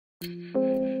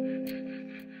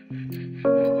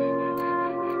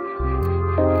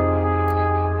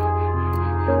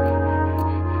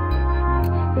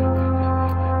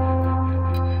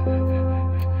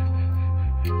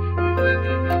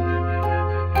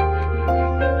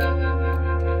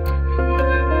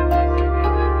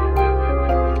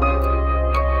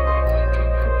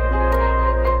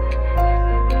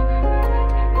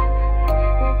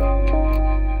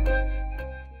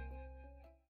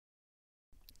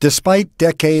Despite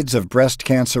decades of breast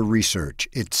cancer research,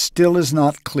 it still is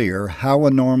not clear how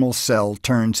a normal cell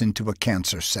turns into a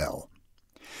cancer cell.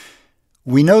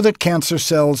 We know that cancer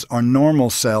cells are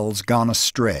normal cells gone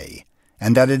astray,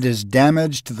 and that it is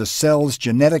damage to the cell's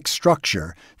genetic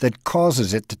structure that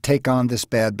causes it to take on this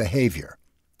bad behavior.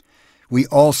 We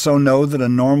also know that a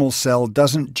normal cell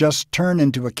doesn't just turn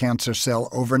into a cancer cell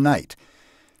overnight.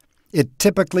 It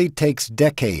typically takes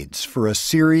decades for a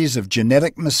series of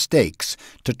genetic mistakes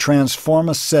to transform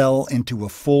a cell into a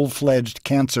full-fledged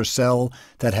cancer cell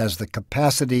that has the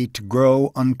capacity to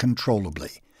grow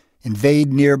uncontrollably,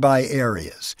 invade nearby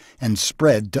areas, and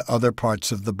spread to other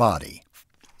parts of the body.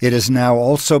 It is now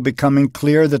also becoming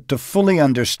clear that to fully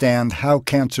understand how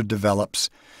cancer develops,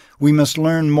 we must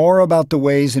learn more about the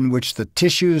ways in which the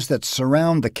tissues that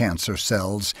surround the cancer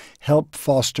cells help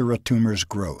foster a tumor's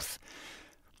growth.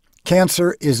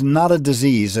 Cancer is not a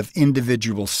disease of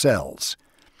individual cells.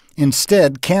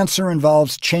 Instead, cancer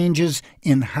involves changes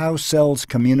in how cells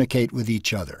communicate with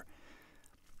each other.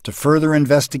 To further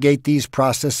investigate these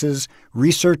processes,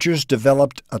 researchers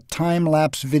developed a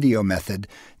time-lapse video method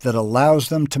that allows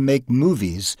them to make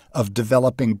movies of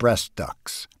developing breast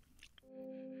ducts.